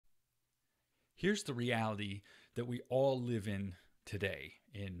Here's the reality that we all live in today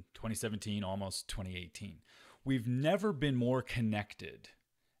in 2017, almost 2018. We've never been more connected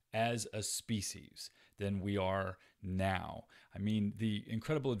as a species than we are now. I mean, the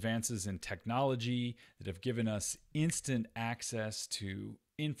incredible advances in technology that have given us instant access to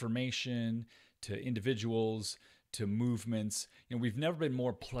information, to individuals, to movements. We've never been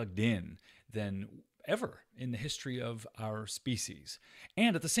more plugged in than ever in the history of our species.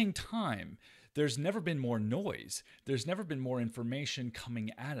 And at the same time, there's never been more noise. There's never been more information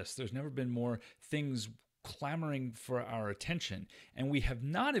coming at us. There's never been more things clamoring for our attention. And we have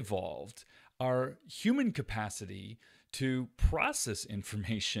not evolved our human capacity to process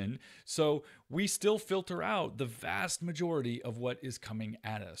information. So we still filter out the vast majority of what is coming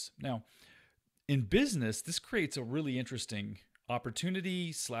at us. Now, in business, this creates a really interesting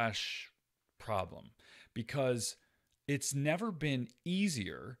opportunity / problem because it's never been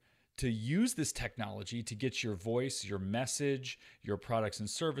easier to use this technology to get your voice, your message, your products and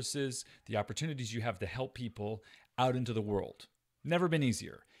services, the opportunities you have to help people out into the world. Never been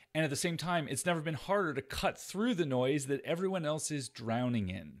easier. And at the same time, it's never been harder to cut through the noise that everyone else is drowning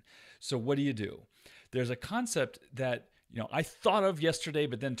in. So what do? There's a concept that I thought of yesterday,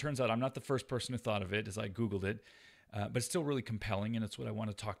 but then turns out I'm not the first person who thought of it as I Googled it, but it's still really compelling, and it's what I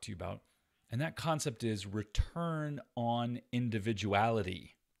want to talk to you about. And that concept is return on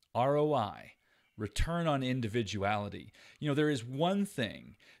individuality. ROI, return on individuality. There is one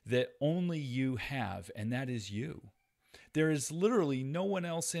thing that only you have, and that is you. There is literally no one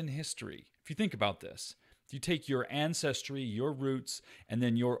else in history. If you think about this, if you take your ancestry, your roots, and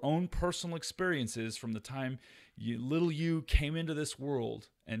then your own personal experiences from the time little you came into this world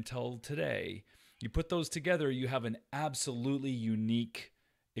until today, you put those together, you have an absolutely unique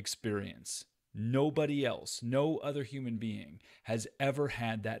experience. Nobody else, no other human being has ever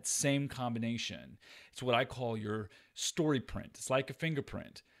had that same combination. It's what I call your story print. It's like a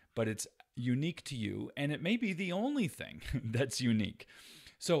fingerprint, but it's unique to you, and it may be the only thing that's unique.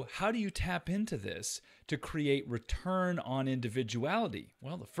 So how do you tap into this to create return on individuality?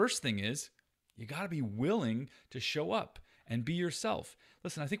 Well, the first thing is you got to be willing to show up and be yourself.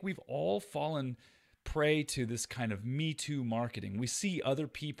 Listen, I think we've all fallen prey to this kind of Me Too marketing. We see other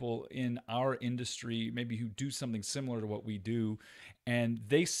people in our industry, maybe who do something similar to what we do, and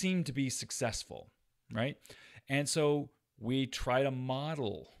they seem to be successful, right? And so we try to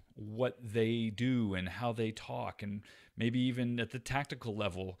model what they do and how they talk, and maybe even at the tactical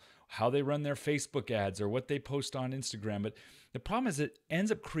level, how they run their Facebook ads or what they post on Instagram. But the problem is it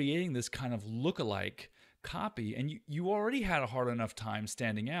ends up creating this kind of lookalike copy, and you already had a hard enough time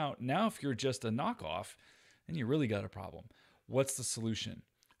standing out. Now if you're just a knockoff, then you really got a problem. What's the solution?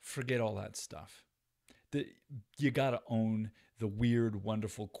 Forget all that stuff. You got to own the weird,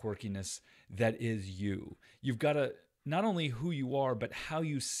 wonderful quirkiness that is you. You've got to, not only who you are, but how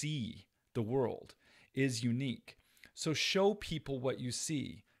you see the world is unique. So show people what you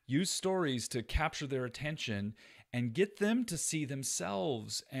see. Use stories to capture their attention and get them to see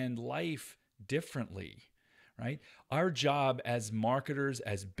themselves and life differently. Right? Our job as marketers,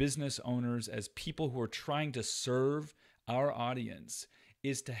 as business owners, as people who are trying to serve our audience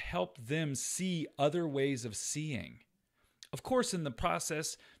is to help them see other ways of seeing. Of course, in the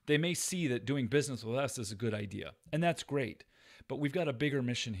process, they may see that doing business with us is a good idea, and that's great. But we've got a bigger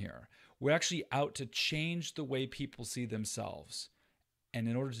mission here. We're actually out to change the way people see themselves. And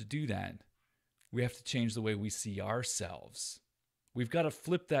in order to do that, we have to change the way we see ourselves. We've got to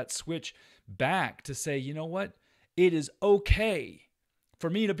flip that switch back to say, you know what? It is okay for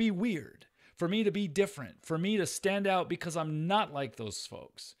me to be weird, for me to be different, for me to stand out because I'm not like those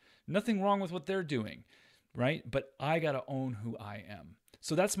folks. Nothing wrong with what they're doing, right? But I got to own who I am.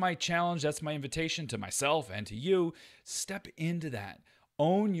 So that's my challenge. That's my invitation to myself and to you. Step into that.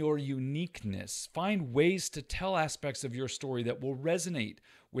 Own your uniqueness. Find ways to tell aspects of your story that will resonate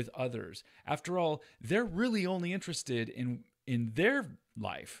with others. After all, they're really only interested in their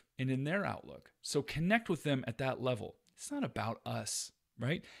life and in their outlook. So connect with them at that level. It's not about us,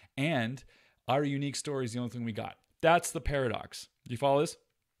 right? And our unique story is the only thing we got. That's the paradox. Do you follow this?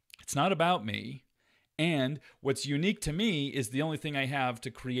 It's not about me. And what's unique to me is the only thing I have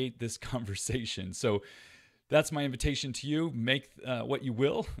to create this conversation. So that's my invitation to you. Make what you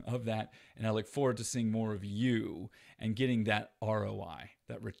will of that. And I look forward to seeing more of you and getting that ROI,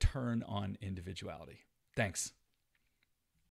 that return on individuality. Thanks.